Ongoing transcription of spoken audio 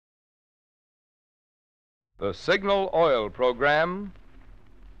The Signal Oil Program,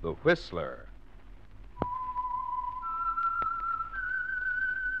 The Whistler.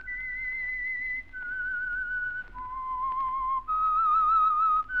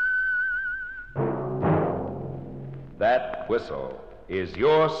 That whistle is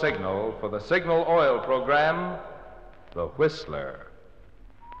your signal for the Signal Oil Program, The Whistler.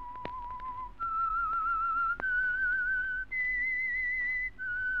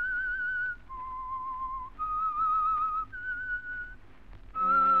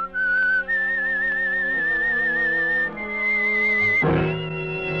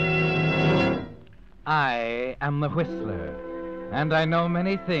 I am the Whistler, and I know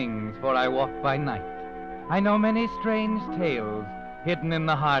many things, for I walk by night. I know many strange tales hidden in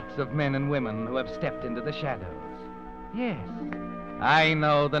the hearts of men and women who have stepped into the shadows. Yes, I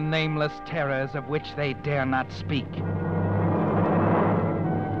know the nameless terrors of which they dare not speak.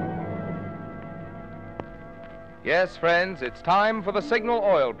 Yes, friends, it's time for the Signal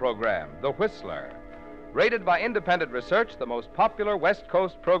Oil Program, The Whistler. Rated by independent research, the most popular West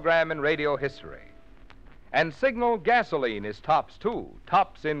Coast program in radio history. And Signal gasoline is tops, too,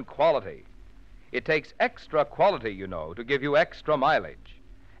 tops in quality. It takes extra quality, you know, to give you extra mileage.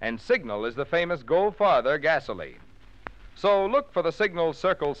 And Signal is the famous Go Farther gasoline. So look for the Signal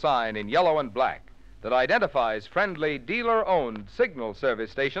circle sign in yellow and black that identifies friendly dealer-owned Signal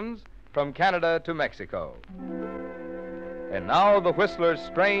service stations from Canada to Mexico. And now the Whistler's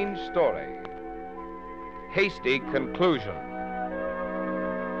strange story. Hasty conclusion.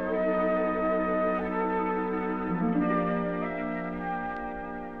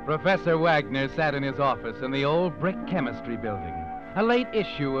 Professor Wagner sat in his office in the old brick chemistry building, a late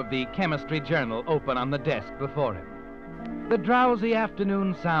issue of the Chemistry Journal open on the desk before him. The drowsy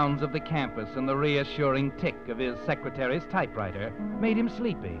afternoon sounds of the campus and the reassuring tick of his secretary's typewriter made him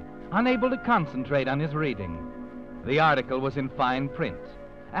sleepy, unable to concentrate on his reading. The article was in fine print,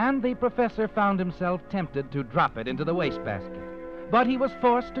 and the professor found himself tempted to drop it into the wastebasket. But he was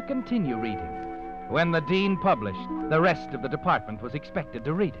forced to continue reading. When the dean published, the rest of the department was expected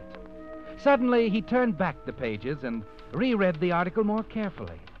to read it. Suddenly, he turned back the pages and reread the article more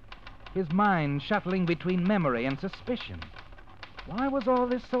carefully, his mind shuttling between memory and suspicion. Why was all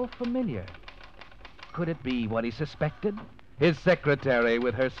this so familiar? Could it be what he suspected? His secretary,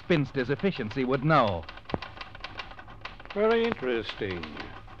 with her spinster's efficiency, would know. Very interesting.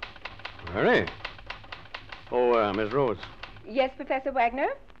 Very. Oh, Miss Rhodes. Yes, Professor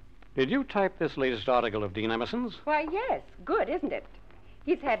Wagner? Did you type this latest article of Dean Emerson's? Why, yes. Good, isn't it?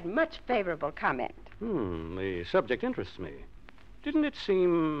 He's had much favorable comment. The subject interests me. Didn't it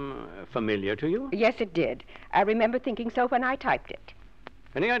seem familiar to you? Yes, it did. I remember thinking so when I typed it.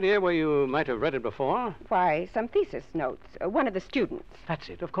 Any idea where you might have read it before? Why, some thesis notes. One of the students. That's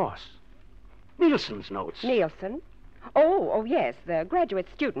it, of course. Nielsen's notes. Nielsen? Oh, yes, the graduate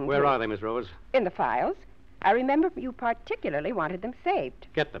student. Where are they, Miss Rose? In the files. I remember you particularly wanted them saved.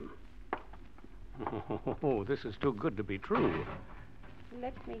 Get them. Oh, this is too good to be true.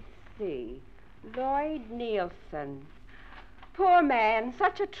 Let me see. Lloyd Nielsen. Poor man,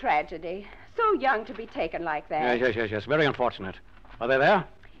 such a tragedy. So young to be taken like that. Yes. Very unfortunate. Are they there?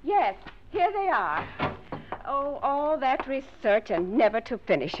 Yes, here they are. Oh, all that research and never to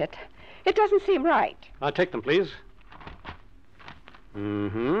finish it. It doesn't seem right. I'll take them, please.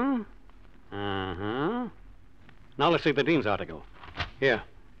 Now let's see the dean's article. Here.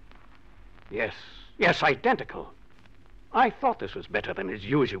 Yes, identical. I thought this was better than his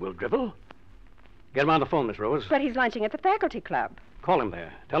usual drivel. Get him on the phone, Miss Rose. But he's lunching at the faculty club. Call him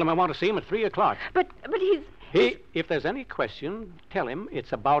there. Tell him I want to see him at 3 o'clock. But he's... If there's any question, tell him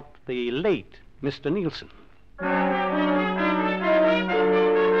it's about the late Mr. Nielsen.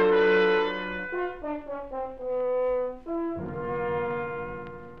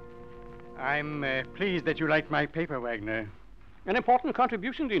 I'm pleased that you like my paper, Wagner. An important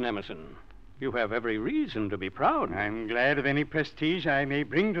contribution, Dean Emerson. You have every reason to be proud. I'm glad of any prestige I may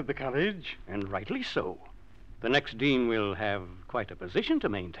bring to the college. And rightly so. The next dean will have quite a position to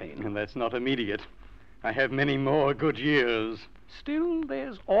maintain. And that's not immediate. I have many more good years. Still,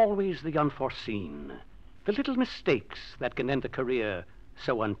 there's always the unforeseen. The little mistakes that can end a career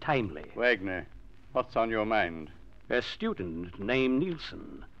so untimely. Wagner, what's on your mind? A student named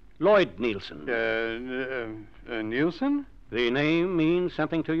Nielsen. Lloyd Nielsen. Nielsen? The name means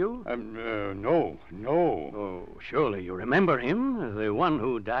something to you? No. Oh, surely you remember him, the one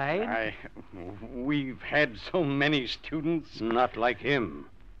who died? We've had so many students. Not like him.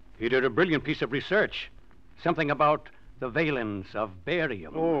 He did a brilliant piece of research. Something about the valence of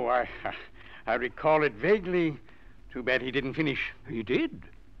barium. Oh, I recall it vaguely. Too bad he didn't finish. He did.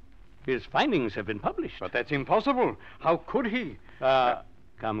 His findings have been published. But that's impossible. How could he?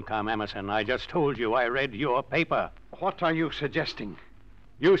 Come, Emerson. I just told you I read your paper. What are you suggesting?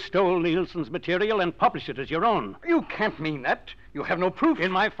 You stole Nielsen's material and published it as your own. You can't mean that. You have no proof.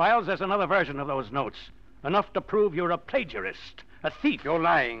 In my files, there's another version of those notes. Enough to prove you're a plagiarist, a thief. You're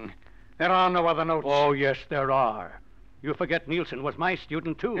lying. There are no other notes. Oh, yes, there are. You forget Nielsen was my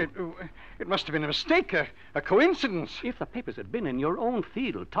student, too. It must have been a mistake, a coincidence. If the papers had been in your own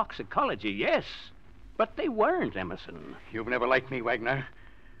field, toxicology, yes. But they weren't, Emerson. You've never liked me, Wagner.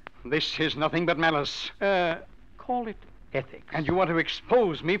 This is nothing but malice. Call it ethics. And you want to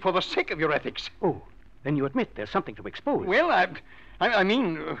expose me for the sake of your ethics. Oh, then you admit there's something to expose. Well, I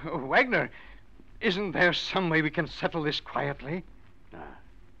mean, Wagner, isn't there some way we can settle this quietly?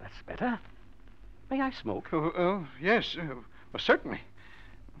 That's better. May I smoke? Yes, certainly.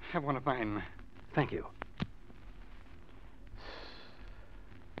 Have one of mine. Thank you.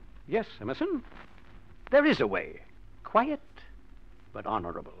 Yes, Emerson. There is a way. Quiet, but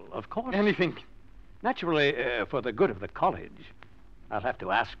honorable, of course. Anything. Naturally, for the good of the college, I'll have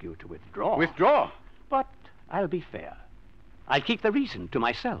to ask you to withdraw. Withdraw? But I'll be fair. I'll keep the reason to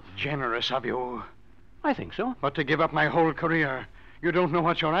myself. Generous of you. I think so. But to give up my whole career, you don't know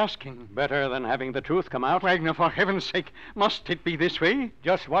what you're asking. Better than having the truth come out. Wagner, for heaven's sake, must it be this way?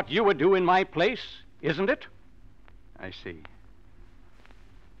 Just what you would do in my place, isn't it? I see.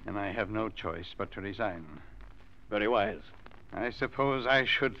 And I have no choice but to resign. Very wise. I suppose I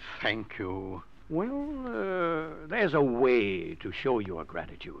should thank you. Well, there's a way to show your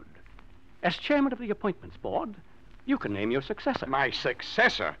gratitude. As chairman of the appointments board, you can name your successor. My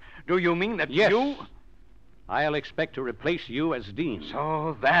successor? Do you mean that yes. you... I'll expect to replace you as dean.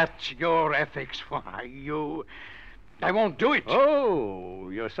 So that's your ethics. Why, you... I won't do it. Oh,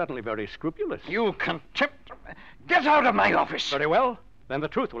 you're suddenly very scrupulous. You contempt... Get out of my office. Very well. Then the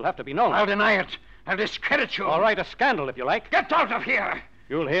truth will have to be known. I'll deny it. I'll discredit you. All right, a scandal, if you like. Get out of here.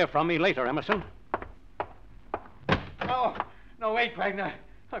 You'll hear from me later, Emerson. No, wait, Wagner.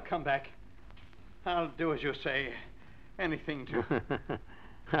 I'll come back. I'll do as you say. Anything to...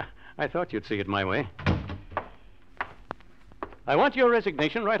 I thought you'd see it my way. I want your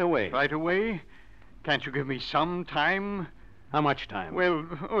resignation right away. Right away? Can't you give me some time? How much time? Well,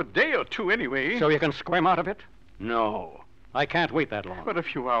 a day or two anyway. So you can squirm out of it? No. I can't wait that long. But a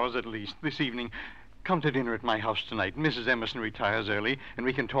few hours at least, this evening. Come to dinner at my house tonight. Mrs. Emerson retires early, and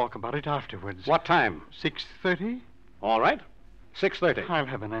we can talk about it afterwards. What time? 6:30? All right. 6:30. I'll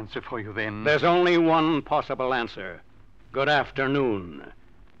have an answer for you then. There's only one possible answer. Good afternoon,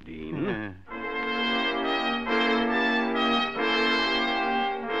 Dean.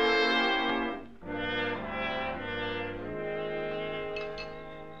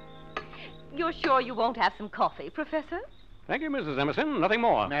 You're sure you won't have some coffee, Professor? Thank you, Mrs. Emerson. Nothing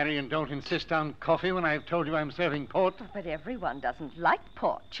more. Marion, don't insist on coffee when I've told you I'm serving port. But everyone doesn't like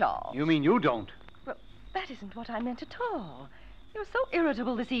port, Charles. You mean you don't? Well, that isn't what I meant at all. You're so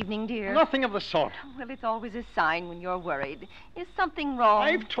irritable this evening, dear. Nothing of the sort. Well, it's always a sign when you're worried. Is something wrong?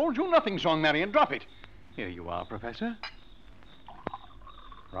 I've told you nothing's wrong, Marion. Drop it. Here you are, Professor.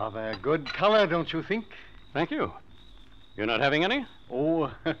 Rather good color, don't you think? Thank you. You're not having any?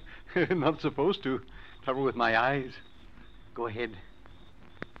 Oh, not supposed to. Trouble with my eyes. Go ahead.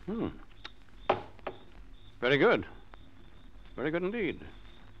 Very good. Very good indeed.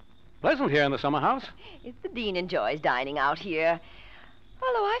 Pleasant here in the summer house. The dean enjoys dining out here.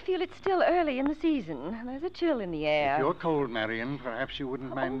 Although I feel it's still early in the season. There's a chill in the air. If you're cold, Marion, perhaps you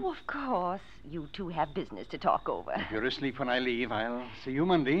wouldn't mind... Oh, of course. You two have business to talk over. If you're asleep when I leave, I'll see you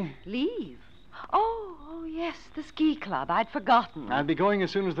Monday. Leave? Oh, yes, the ski club. I'd forgotten. I'll be going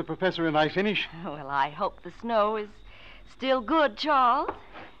as soon as the professor and I finish. Well, I hope the snow is still good, Charles.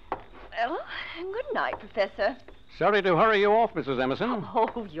 Well, good night, Professor. Sorry to hurry you off, Mrs. Emerson.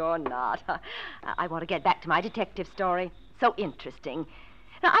 Oh, you're not. I want to get back to my detective story. So interesting.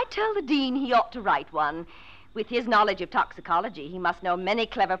 Now, I tell the dean he ought to write one. With his knowledge of toxicology, he must know many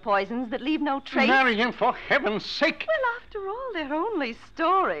clever poisons that leave no trace. Marion, for heaven's sake! Well, after all, they're only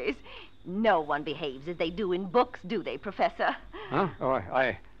stories. No one behaves as they do in books, do they, Professor? Huh? Oh,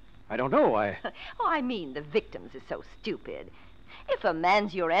 I don't know. Oh, I mean, the victims are so stupid. If a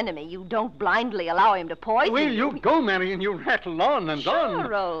man's your enemy, you don't blindly allow him to poison Will you. you go, Marion? You rattle on and on.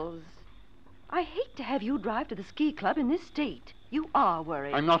 Charles, I hate to have you drive to the ski club in this state. You are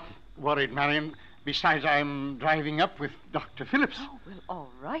worried. I'm not worried, Marion. Besides, I'm driving up with Dr. Phillips. Oh, well, all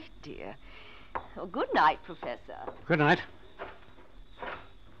right, dear. Well, good night, Professor. Good night.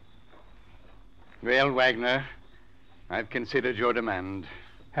 Well, Wagner, I've considered your demand.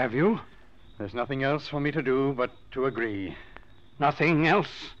 Have you? There's nothing else for me to do but to agree. Nothing else?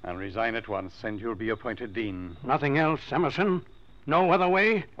 I'll resign at once, and you'll be appointed dean. Nothing else, Emerson? No other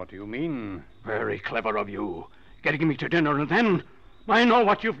way? What do you mean? Very clever of you. Getting me to dinner, and then... I know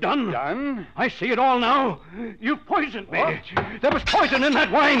what you've done. Done? I see it all now. You poisoned me. What? There was poison in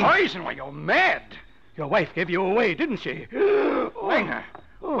that wine. Poison? Why, you're mad. Your wife gave you away, didn't she? Wagner.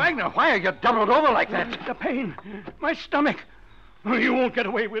 Wagner, why are you doubled over like that? The pain. My stomach. Oh, you won't get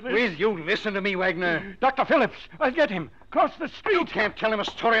away with it. Will you listen to me, Wagner? Dr. Phillips, I'll get him. Cross the street. You can't tell him a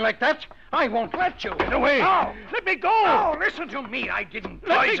story like that. I won't let you. Get away. No. Let me go. No, listen to me. I didn't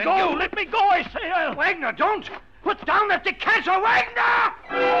Let me poison go. you. Let me go, I say. Wagner, don't. Put down that decanter, Wagner!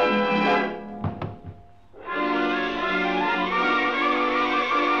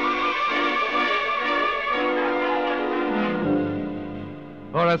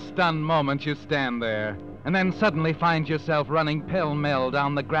 For a stunned moment, you stand there, and then suddenly find yourself running pell-mell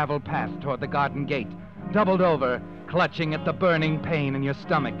down the gravel path toward the garden gate, doubled over, clutching at the burning pain in your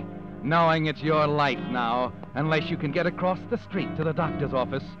stomach, knowing it's your life now, unless you can get across the street to the doctor's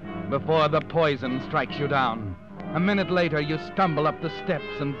office before the poison strikes you down. A minute later, you stumble up the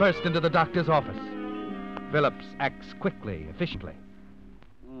steps and burst into the doctor's office. Phillips acts quickly, efficiently.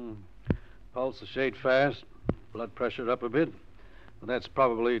 Pulse a shade fast, blood pressure up a bit. Well, that's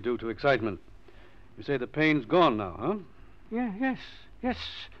probably due to excitement. You say the pain's gone now, huh? Yes.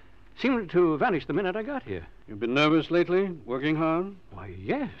 Seemed to vanish the minute I got here. You've been nervous lately, working hard? Why,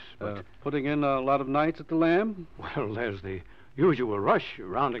 yes, but... Putting in a lot of nights at the Lamb? Well, there's the usual rush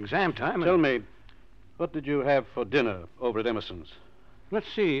around exam time. Tell me, what did you have for dinner over at Emerson's?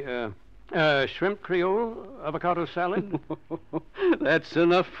 Let's see, shrimp creole, avocado salad. That's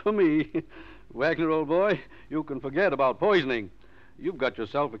enough for me. Wagner, old boy, you can forget about poisoning. You've got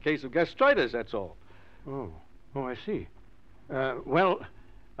yourself a case of gastritis, that's all. Oh, I see. Well,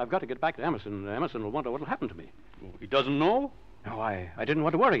 I've got to get back to Emerson. Emerson will wonder what'll happen to me. He doesn't know? No, I didn't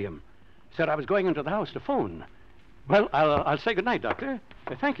want to worry him. Said I was going into the house to phone. Well, I'll say good night, Doctor.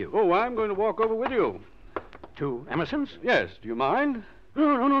 Thank you. Oh, I'm going to walk over with you. To Emerson's? Yes, do you mind?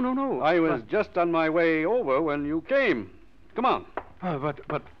 No. I was just on my way over when you came. Come on.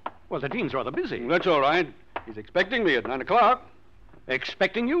 Well, the dean's rather busy. That's all right. He's expecting me at 9 o'clock.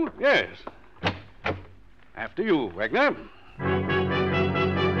 Expecting you? Yes. After you, Wagner.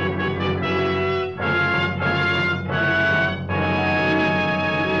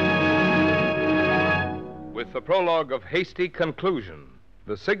 With the prologue of Hasty Conclusion,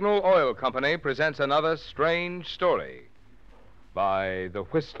 the Signal Oil Company presents another strange story by The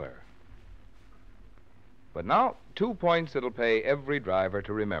Whistler. But now, 2 points it'll pay every driver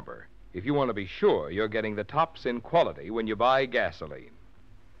to remember if you want to be sure you're getting the tops in quality when you buy gasoline.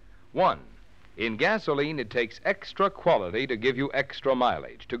 1, in gasoline it takes extra quality to give you extra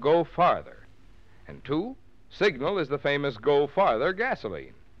mileage, to go farther. And 2, Signal is the famous Go Farther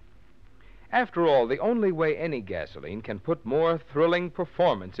gasoline. After all, the only way any gasoline can put more thrilling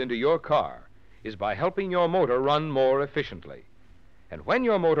performance into your car is by helping your motor run more efficiently. And when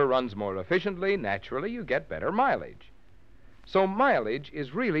your motor runs more efficiently, naturally you get better mileage. So mileage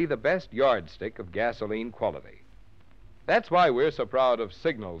is really the best yardstick of gasoline quality. That's why we're so proud of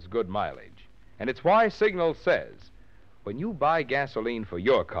Signal's good mileage. And it's why Signal says, when you buy gasoline for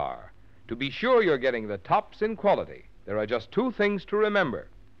your car, to be sure you're getting the tops in quality, there are just 2 things to remember.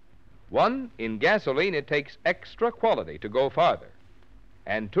 1, in gasoline it takes extra quality to go farther.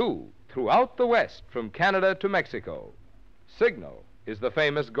 And 2, throughout the West, from Canada to Mexico, Signal is the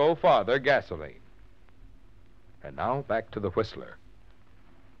famous Go Farther gasoline. And now back to the Whistler.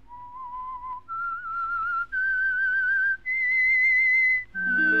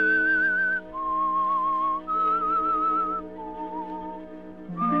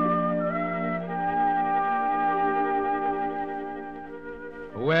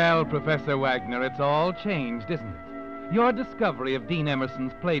 Well, Professor Wagner, it's all changed, isn't it? Your discovery of Dean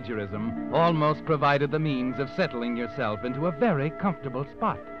Emerson's plagiarism almost provided the means of settling yourself into a very comfortable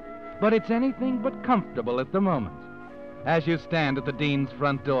spot. But it's anything but comfortable at the moment. As you stand at the Dean's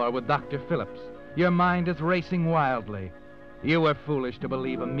front door with Dr. Phillips, your mind is racing wildly. You were foolish to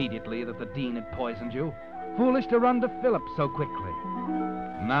believe immediately that the Dean had poisoned you. Foolish to run to Phillips so quickly.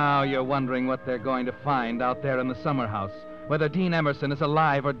 Now you're wondering what they're going to find out there in the summer house, whether Dean Emerson is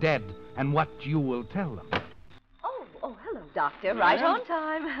alive or dead, and what you will tell them. Oh, hello, Doctor. Right on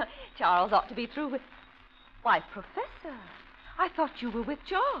time. Charles ought to be through with... Why, Professor, I thought you were with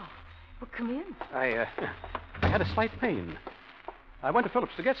Charles. Well, come in. I had a slight pain. I went to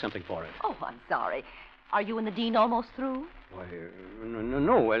Phillips to get something for it. Oh, I'm sorry. Are you and the Dean almost through? Why,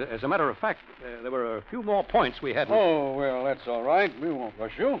 no. As a matter of fact, there were a few more points we hadn't... Oh, well, that's all right. We won't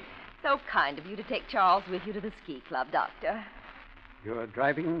rush you. So kind of you to take Charles with you to the ski club, Doctor. You're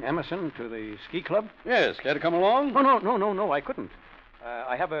driving Emerson to the ski club? Yes, care to come along? Oh, no, I couldn't.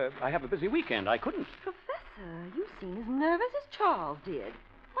 I have a busy weekend. I couldn't. Professor, you seem as nervous as Charles did.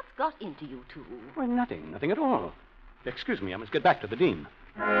 What's got into you two? Well, nothing at all. Excuse me, I must get back to the dean.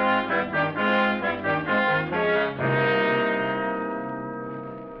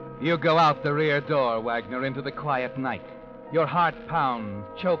 You go out the rear door, Wagner, into the quiet night. Your heart pounds,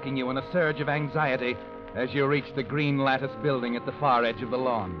 choking you in a surge of anxiety as you reach the green lattice building at the far edge of the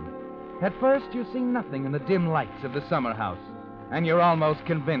lawn. At first, you see nothing in the dim lights of the summer house, and you're almost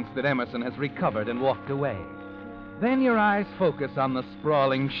convinced that Emerson has recovered and walked away. Then your eyes focus on the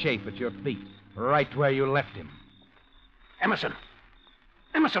sprawling shape at your feet, right where you left him. Emerson!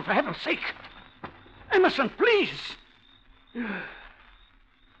 Emerson, for heaven's sake! Emerson, please!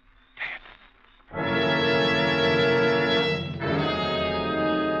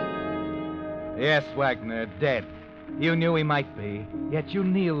 Yes, Wagner, dead. You knew he might be, yet you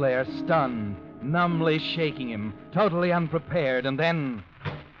kneel there, stunned, numbly shaking him, totally unprepared, and then...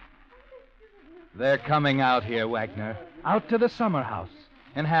 They're coming out here, Wagner. Out to the summer house.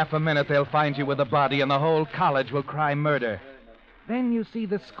 In half a minute, they'll find you with the body, and the whole college will cry murder. Then you see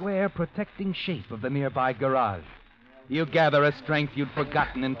the square, protecting shape of the nearby garage. You gather a strength you'd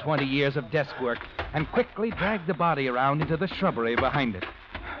forgotten in 20 years of desk work, and quickly drag the body around into the shrubbery behind it.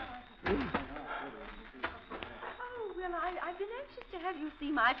 I've been anxious to have you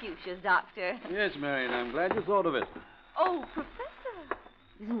see my fuchsias, Doctor. Yes, Marion, I'm glad you thought of it. Oh, Professor.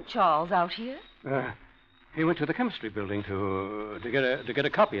 Isn't Charles out here? He went to the chemistry building to get a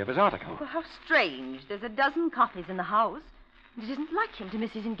copy of his article. Well, how strange. There's a dozen copies in the house. It isn't like him to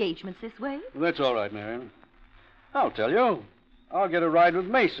miss his engagements this way. That's all right, Marion. I'll tell you. I'll get a ride with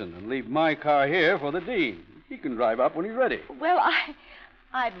Mason and leave my car here for the dean. He can drive up when he's ready. Well,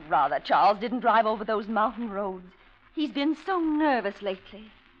 I'd rather Charles didn't drive over those mountain roads. He's been so nervous lately.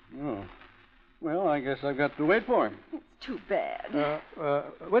 Oh. Well, I guess I've got to wait for him. It's too bad.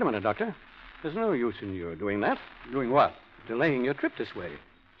 Wait a minute, Doctor. There's no use in your doing that. Doing what? Delaying your trip this way.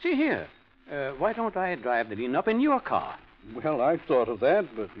 See here. Why don't I drive the dean up in your car? Well, I thought of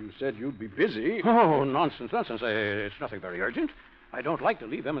that, but you said you'd be busy. Oh, nonsense. It's nothing very urgent. I don't like to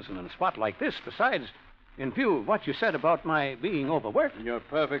leave Emerson in a spot like this. Besides, in view of what you said about my being overworked... You're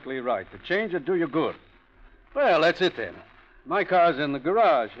perfectly right. The change would do you good. Well, that's it then. My car's in the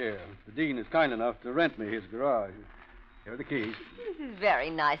garage here. The dean is kind enough to rent me his garage. Here are the keys. This is very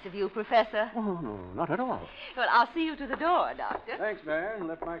nice of you, Professor. Oh, no, not at all. Well, I'll see you to the door, Doctor. Thanks, Marion.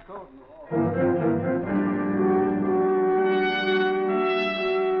 Left my coat in the hall.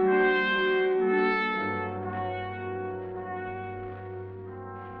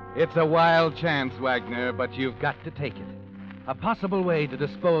 It's a wild chance, Wagner, but you've got to take it. A possible way to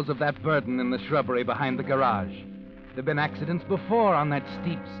dispose of that burden in the shrubbery behind the garage. There've been accidents before on that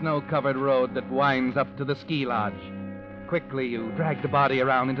steep, snow-covered road that winds up to the ski lodge. Quickly, you drag the body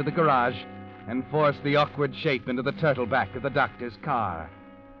around into the garage and force the awkward shape into the turtle back of the doctor's car.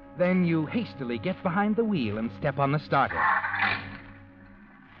 Then you hastily get behind the wheel and step on the starter.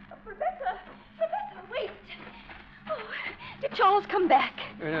 Professor, wait. Oh, did Charles come back?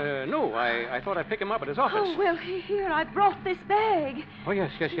 No, I thought I'd pick him up at his office. Oh, well, here, I brought this bag. Oh,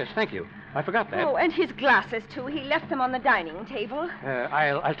 yes, thank you. I forgot that. Oh, and his glasses, too. He left them on the dining table.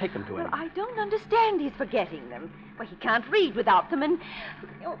 I'll take them to him. Well, I don't understand his forgetting them. Well, he can't read without them, and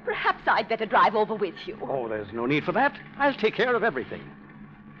perhaps I'd better drive over with you. Oh, there's no need for that. I'll take care of everything.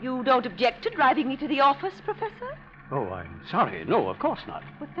 You don't object to driving me to the office, Professor? Oh, I'm sorry. No, of course not.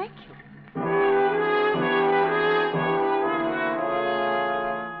 Well, thank you.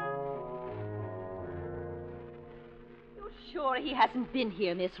 Sure he hasn't been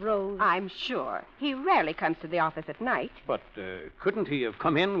here, Miss Rose? I'm sure. He rarely comes to the office at night. But couldn't he have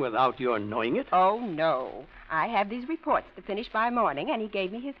come in without your knowing it? Oh, no. I have these reports to finish by morning, and he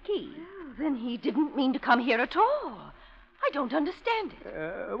gave me his key. Well, then he didn't mean to come here at all. I don't understand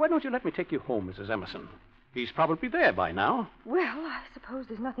it. Why don't you let me take you home, Mrs. Emerson? He's probably there by now. Well, I suppose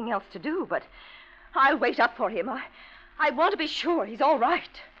there's nothing else to do, but I'll wait up for him. I want to be sure he's all right.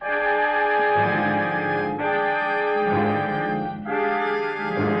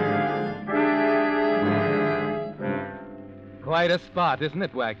 Quite a spot, isn't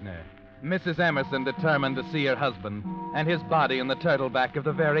it, Wagner? Mrs. Emerson determined to see her husband and his body in the turtle back of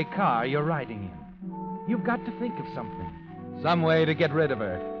the very car you're riding in. You've got to think of something. Some way to get rid of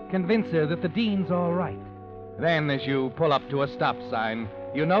her. Convince her that the dean's all right. Then, as you pull up to a stop sign,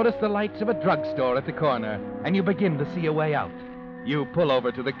 you notice the lights of a drugstore at the corner, and you begin to see a way out. You pull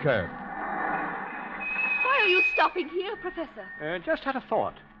over to the curb. Why are you stopping here, Professor? Just had a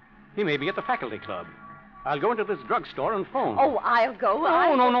thought. He may be at the faculty club. I'll go into this drugstore and phone. Oh, I'll go.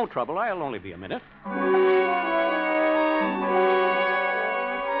 No trouble. I'll only be a minute.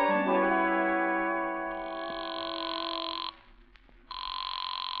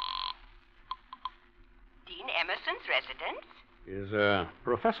 Dean Emerson's residence? Is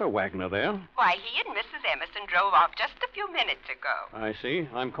Professor Wagner there? Why, he and Mrs. Emerson drove off just a few minutes ago. I see.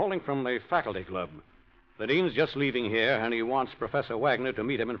 I'm calling from the faculty club. The dean's just leaving here, and he wants Professor Wagner to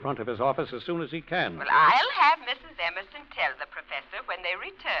meet him in front of his office as soon as he can. Well, I'll have Mrs. Emerson tell the professor when they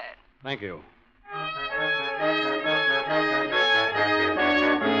return. Thank you.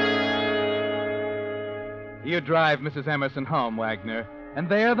 You drive Mrs. Emerson home, Wagner, and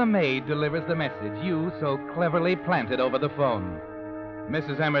there the maid delivers the message you so cleverly planted over the phone.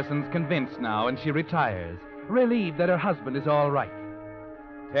 Mrs. Emerson's convinced now, and she retires, relieved that her husband is all right.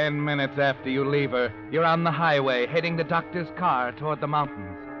 10 minutes after you leave her, you're on the highway heading the doctor's car toward the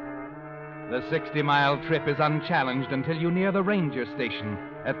mountains. The 60-mile trip is unchallenged until you near the ranger station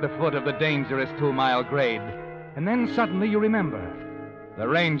at the foot of the dangerous 2-mile grade. And then suddenly you remember. The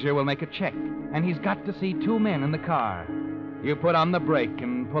ranger will make a check, and he's got to see 2 men in the car. You put on the brake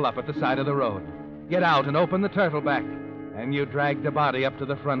and pull up at the side of the road. Get out and open the turtleback, and you drag the body up to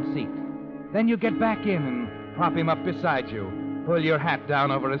the front seat. Then you get back in and prop him up beside you. Pull your hat down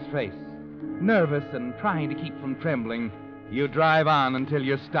over his face. Nervous and trying to keep from trembling, you drive on until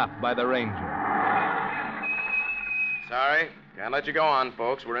you're stopped by the ranger. Sorry. Can't let you go on,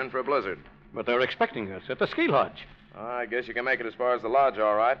 folks. We're in for a blizzard. But they're expecting us at the ski lodge. I guess you can make it as far as the lodge,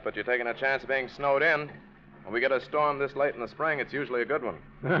 all right, but you're taking a chance of being snowed in. When we get a storm this late in the spring, it's usually a good one.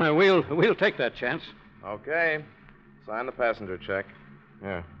 We'll take that chance. Okay. Sign the passenger check.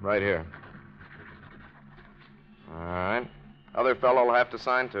 Yeah, right here. All right. Other fellow will have to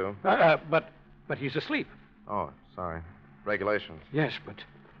sign, too. But he's asleep. Oh, sorry. Regulations. Yes, but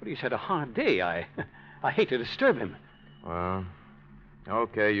he's had a hard day. I hate to disturb him. Well,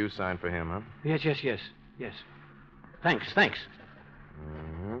 okay, you sign for him, huh? Yes. Thanks.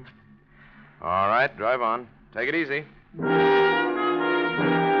 Mm-hmm. All right, drive on. Take it easy.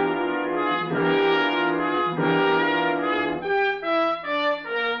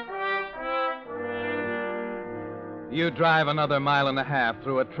 You drive another 1.5 miles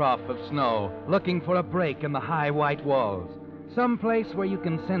through a trough of snow, looking for a break in the high white walls, some place where you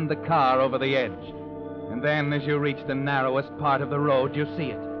can send the car over the edge. And then, as you reach the narrowest part of the road, you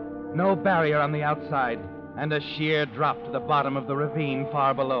see it. No barrier on the outside, and a sheer drop to the bottom of the ravine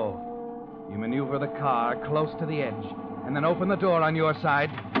far below. You maneuver the car close to the edge, and then open the door on your side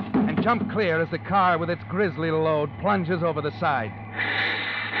and jump clear as the car with its grisly load plunges over the side.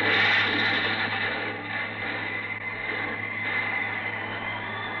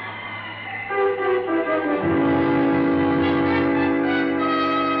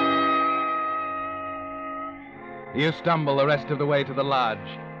 You stumble the rest of the way to the lodge,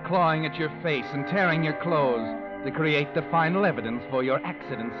 clawing at your face and tearing your clothes to create the final evidence for your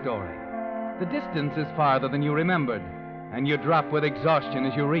accident story. The distance is farther than you remembered, and you drop with exhaustion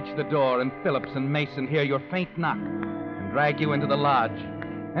as you reach the door and Phillips and Mason hear your faint knock and drag you into the lodge.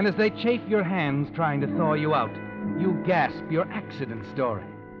 And as they chafe your hands trying to thaw you out, you gasp your accident story.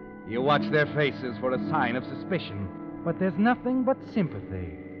 You watch their faces for a sign of suspicion, but there's nothing but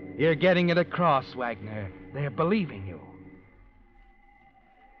sympathy. You're getting it across, Wagner. They're believing you.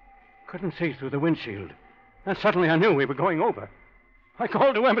 Couldn't see through the windshield. And suddenly I knew we were going over. I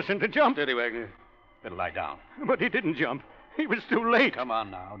called to Emerson to jump. Steady, Wagner. Better lie down. But he didn't jump. He was too late. Come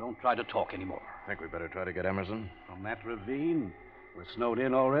on now. Don't try to talk anymore. Think we better try to get Emerson? From that ravine? We're snowed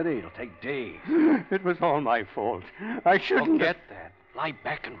in already. It'll take days. It was all my fault. I shouldn't. Forget that. Lie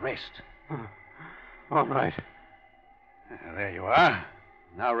back and rest. All right. There you are.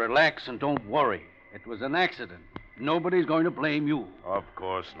 Now relax and don't worry. It was an accident. Nobody's going to blame you. Of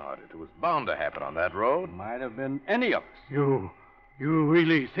course not. It was bound to happen on that road. Might have been any of us. You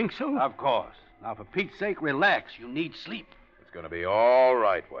really think so? Of course. Now, for Pete's sake, relax. You need sleep. It's going to be all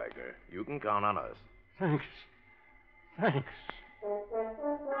right, Wagner. You can count on us. Thanks.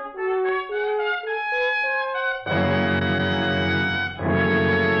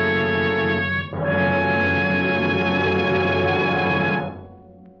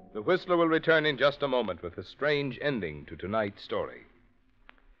 The Whistler will return in just a moment with a strange ending to tonight's story.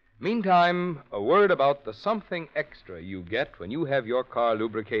 Meantime, a word about the something extra you get when you have your car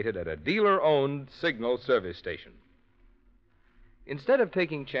lubricated at a dealer-owned signal service station. Instead of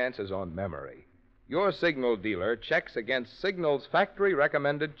taking chances on memory, your signal dealer checks against Signal's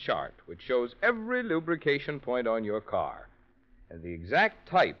factory-recommended chart, which shows every lubrication point on your car and the exact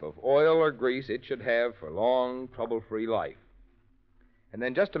type of oil or grease it should have for long, trouble-free life. And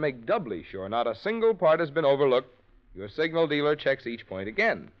then, just to make doubly sure not a single part has been overlooked, your signal dealer checks each point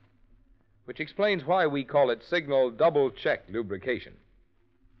again, which explains why we call it signal double-check lubrication.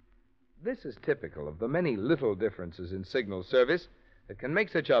 This is typical of the many little differences in signal service that can make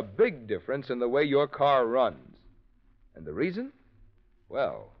such a big difference in the way your car runs. And the reason?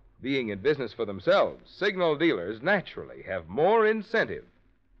 Well, being in business for themselves, signal dealers naturally have more incentive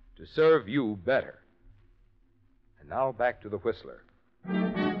to serve you better. And now back to the Whistler.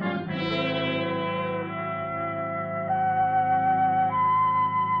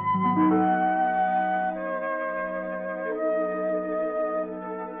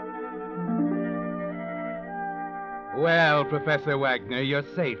 Well, Professor Wagner, you're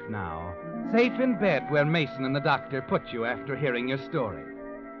safe now. Safe in bed where Mason and the doctor put you after hearing your story.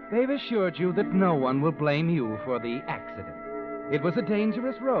 They've assured you that no one will blame you for the accident. It was a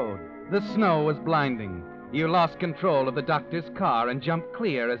dangerous road. The snow was blinding. You lost control of the doctor's car and jumped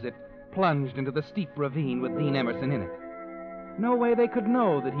clear as it plunged into the steep ravine with Dean Emerson in it. No way they could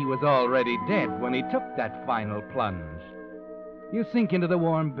know that he was already dead when he took that final plunge. You sink into the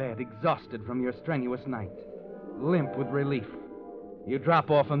warm bed, exhausted from your strenuous night, limp with relief. You drop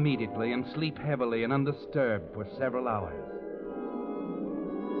off immediately and sleep heavily and undisturbed for several hours.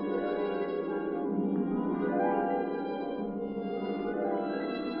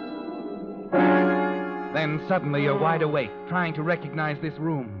 Then suddenly you're wide awake, trying to recognize this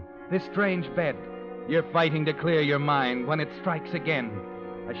room, this strange bed. You're fighting to clear your mind when it strikes again,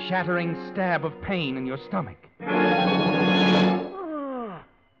 a shattering stab of pain in your stomach.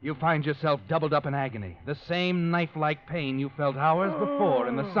 You find yourself doubled up in agony, the same knife-like pain you felt hours before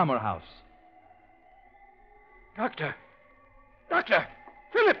in the summer house. Doctor! Doctor!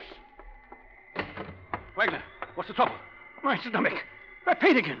 Phillips! Wagner, what's the trouble? My stomach. That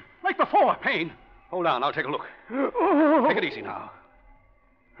pain again, like before. Pain. Hold on, I'll take a look. Take it easy now.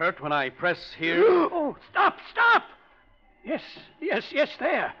 Hurt when I press here? Oh, stop! Yes,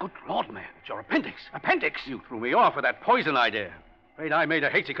 there. Good Lord, man, it's your appendix. Appendix? You threw me off with that poison idea. Afraid I made a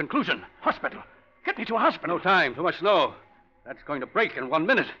hasty conclusion. Hospital. Get me to a hospital. No time, too much snow. That's going to break in 1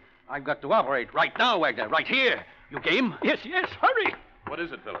 minute. I've got to operate right now, Wagner, right here. You game? Yes, hurry. What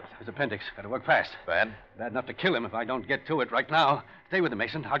is it, Phillips? His appendix. Got to work fast. Bad? Bad enough to kill him if I don't get to it right now. Stay with him,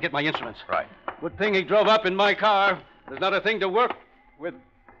 Mason. I'll get my instruments. Right. Good thing he drove up in my car. There's not a thing to work with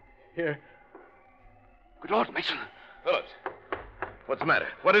here. Good Lord, Mason. Phillips, what's the matter?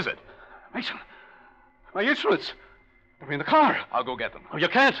 What is it? Mason, my instruments. They're in the car. I'll go get them. Oh, you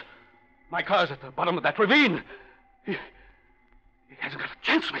can't. My car's at the bottom of that ravine. He hasn't got a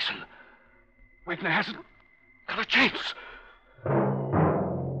chance, Mason. Wagner hasn't got a chance.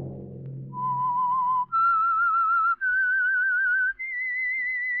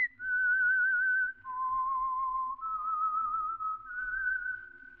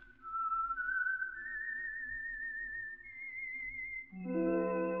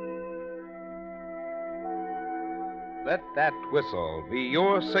 Let that whistle be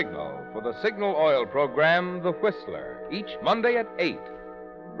your signal for the Signal Oil program, The Whistler, each Monday at 8.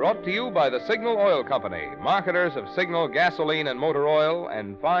 Brought to you by the Signal Oil Company, marketers of Signal gasoline and motor oil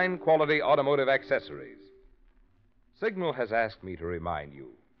and fine quality automotive accessories. Signal has asked me to remind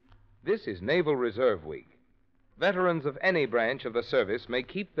you, this is Naval Reserve Week. Veterans of any branch of the service may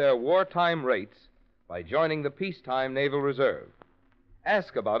keep their wartime rates by joining the peacetime Naval Reserve.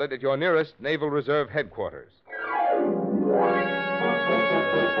 Ask about it at your nearest Naval Reserve headquarters.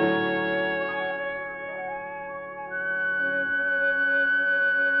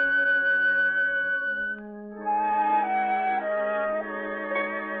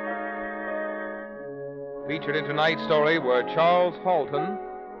 Featured in tonight's story were Charles Halton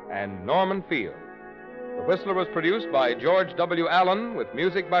and Norman Field. The Whistler was produced by George W. Allen with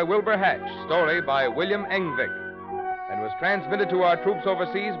music by Wilbur Hatch, story by William Engvik, and was transmitted to our troops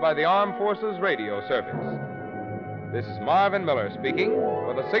overseas by the Armed Forces Radio Service. This is Marvin Miller speaking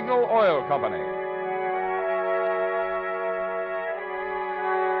for the Signal Oil Company.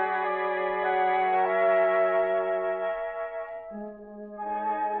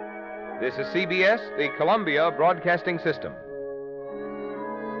 This is CBS, the Columbia Broadcasting System.